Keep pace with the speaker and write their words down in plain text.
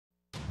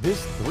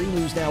This 3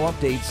 News Now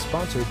update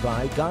sponsored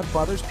by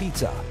Godfather's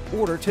Pizza.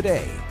 Order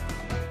today.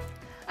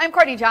 I'm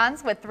Courtney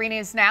Johns with 3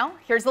 News Now.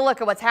 Here's a look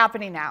at what's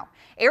happening now.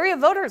 Area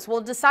voters will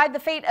decide the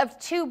fate of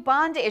 2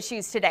 bond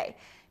issues today.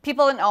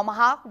 People in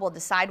Omaha will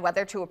decide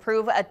whether to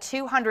approve a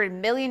 $200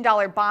 million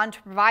bond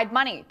to provide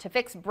money to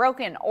fix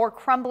broken or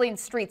crumbling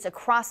streets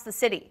across the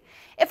city.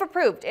 If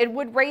approved, it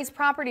would raise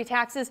property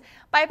taxes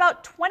by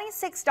about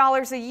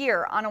 $26 a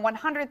year on a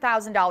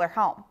 $100,000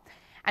 home.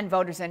 And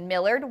voters in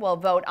Millard will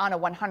vote on a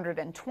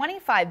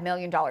 $125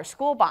 million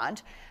school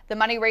bond. The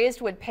money raised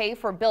would pay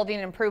for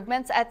building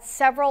improvements at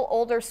several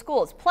older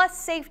schools, plus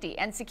safety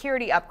and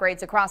security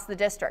upgrades across the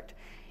district.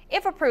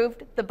 If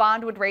approved, the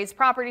bond would raise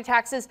property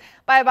taxes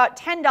by about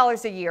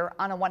 $10 a year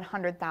on a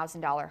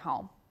 $100,000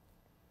 home.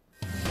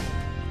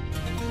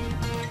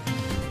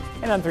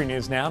 And on 3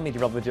 News Now,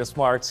 meteorologist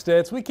Mark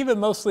Stitz. We keep it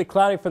mostly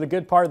cloudy for the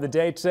good part of the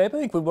day today, but I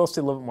think we will see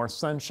a little bit more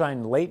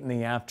sunshine late in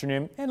the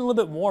afternoon and a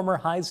little bit warmer,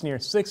 highs near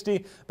 60,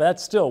 but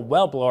that's still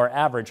well below our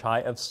average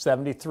high of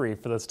 73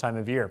 for this time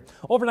of year.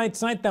 Overnight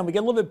tonight, then, we get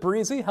a little bit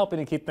breezy, helping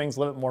to keep things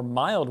a little bit more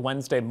mild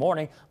Wednesday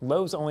morning.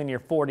 Lows only near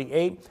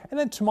 48. And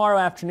then tomorrow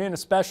afternoon,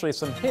 especially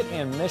some hit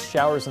and miss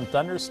showers and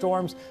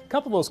thunderstorms. A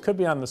couple of those could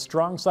be on the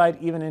strong side,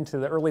 even into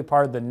the early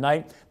part of the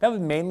night. That would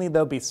mainly,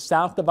 though, be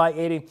south of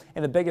I-80,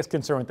 and the biggest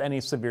concern with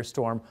any severe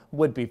storm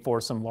would be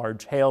for some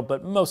large hail,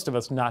 but most of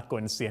us not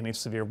going to see any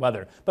severe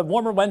weather. But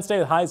warmer Wednesday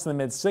with highs in the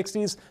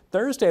mid-60s.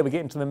 Thursday we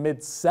get into the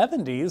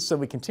mid-70s, so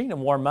we continue to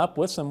warm up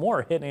with some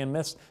more hit and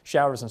miss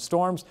showers and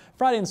storms.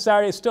 Friday and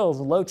Saturday still a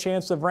low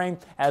chance of rain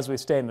as we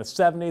stay in the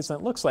 70s,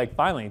 and it looks like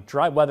finally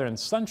dry weather and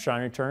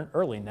sunshine return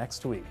early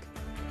next week.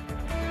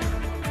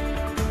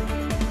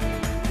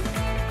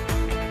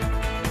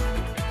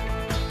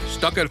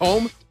 Stuck at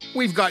home?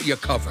 We've got you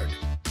covered.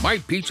 My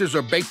pizzas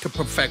are baked to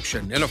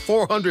perfection in a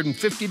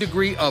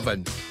 450-degree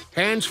oven.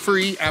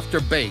 Hands-free after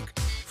bake.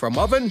 From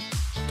oven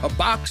to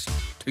box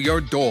to your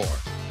door.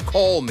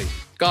 Call me,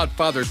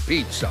 Godfather's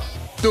Pizza.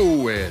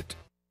 Do it.